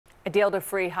A deal to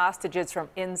free hostages from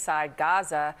inside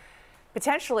Gaza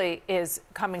potentially is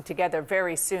coming together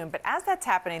very soon. But as that's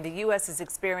happening, the U.S. is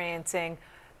experiencing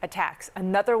attacks.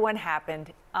 Another one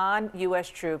happened on U.S.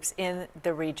 troops in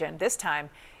the region. This time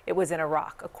it was in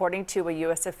Iraq, according to a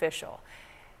U.S. official.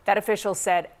 That official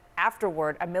said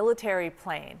afterward a military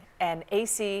plane, an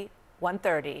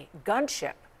AC-130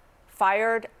 gunship,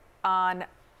 fired on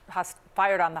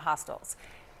the hostiles.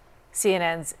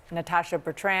 CNN's Natasha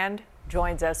Bertrand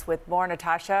joins us with more.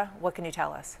 Natasha, what can you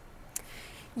tell us?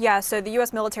 Yeah, so the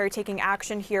U.S. military taking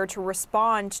action here to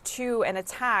respond to an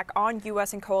attack on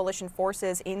U.S. and coalition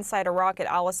forces inside Iraq at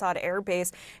Al-Asad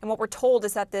Airbase. And what we're told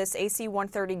is that this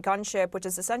AC-130 gunship, which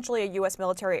is essentially a U.S.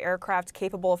 military aircraft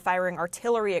capable of firing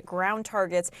artillery at ground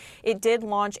targets, it did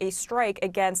launch a strike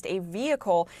against a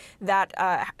vehicle that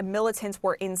militants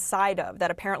were inside of,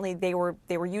 that apparently they were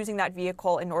using that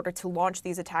vehicle in order to launch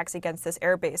these attacks against this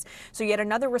airbase. So yet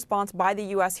another response by the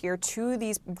U.S. here to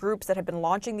these groups that have been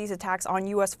launching these attacks on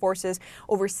U.S. forces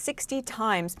over 60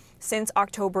 times since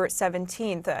October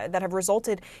 17th that have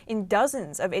resulted in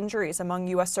dozens of injuries among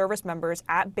U.S. service members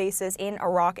at bases in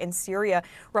Iraq and Syria.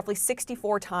 Roughly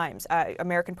 64 times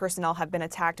American personnel have been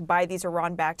attacked by these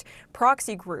Iran-backed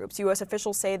proxy groups. U.S.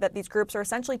 officials say that these groups are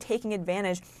essentially taking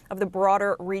advantage of the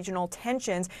broader regional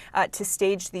tensions to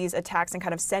stage these attacks and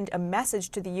kind of send a message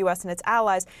to the U.S. and its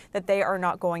allies that they are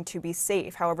not going to be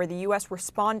safe. However, the U.S.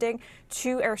 responding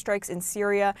to airstrikes in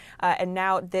Syria and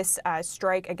now this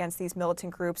strike against these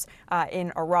militant groups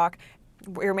in Iraq.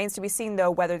 It remains to be seen, though,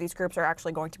 whether these groups are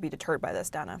actually going to be deterred by this,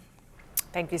 Dana.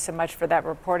 Thank you so much for that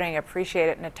reporting. Appreciate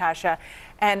it, Natasha.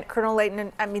 And Colonel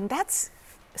Layton, I mean, that's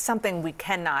something we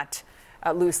cannot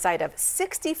lose sight of.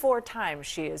 64 times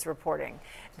she is reporting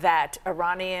that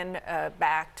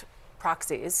Iranian-backed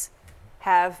proxies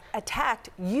have attacked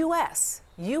U.S.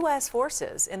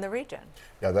 forces in the region.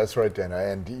 Yeah, that's right, Dana.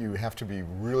 And you have to be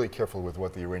really careful with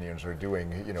what the Iranians are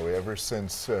doing. You know, ever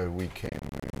since we came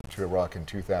to Iraq in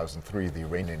 2003, the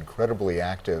Iranians are incredibly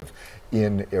active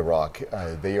in Iraq.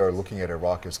 They are looking at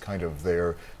Iraq as kind of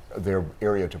their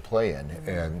area to play in,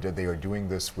 and they are doing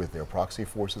this with their proxy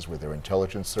forces, with their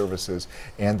intelligence services,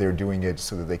 and they're doing it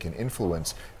so that they can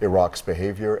influence Iraq's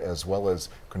behavior as well as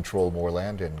control more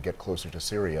land and get closer to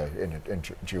Syria in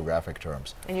geographic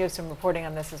terms. And you have some reporting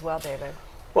on this as well, David.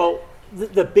 Well,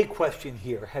 the big question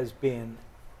here has been,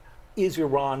 is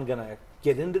Iran going to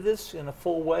get into this in a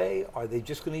full way? Are they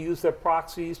just going to use their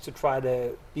proxies to try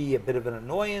to be a bit of an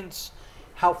annoyance?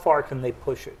 How far can they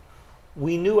push it?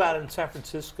 We knew out in San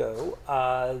Francisco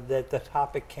that the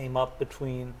topic came up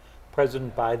between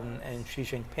President Biden and Xi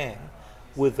Jinping,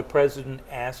 with the president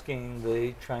asking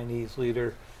the Chinese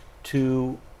leader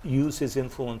to use his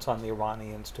influence on the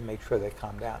Iranians to make sure they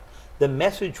calm down. The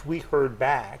message we heard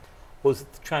back was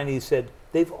that the Chinese said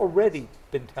they've already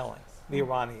been telling the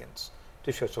Iranians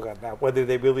to shut down, whether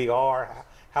they really are,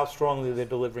 how strongly they're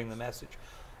delivering the message.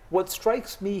 What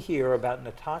strikes me here about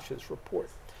Natasha's report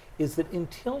is that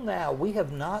until now, we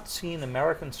have not seen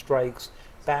American strikes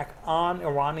back on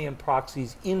Iranian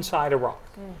proxies inside Iraq,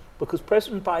 because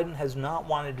President Biden has not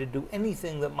wanted to do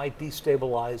anything that might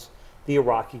destabilize the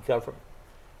Iraqi government.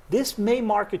 This may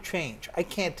mark a change. I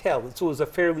can't tell. This was a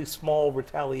fairly small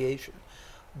retaliation.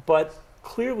 But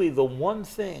clearly the one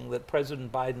thing that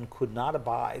President Biden could not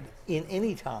abide in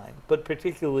any time, but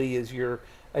particularly as you're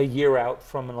a year out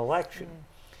from an election,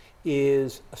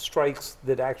 is strikes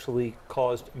that actually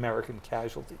caused American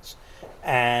casualties.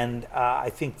 And I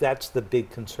think that's the big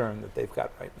concern that they've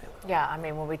got right now. Yeah, I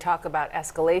mean, when we talk about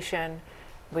escalation,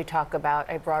 we talk about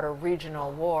a broader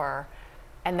regional war.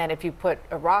 And then if you put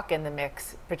Iraq in the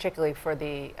mix, particularly for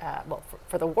the,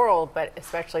 for the world, but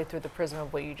especially through the prism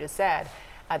of what you just said,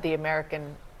 the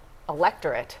American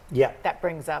electorate, that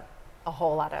brings up a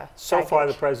whole lot of So far,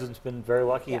 the president's been very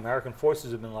lucky. American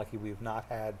forces have been lucky. We've not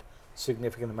had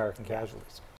significant American casualties.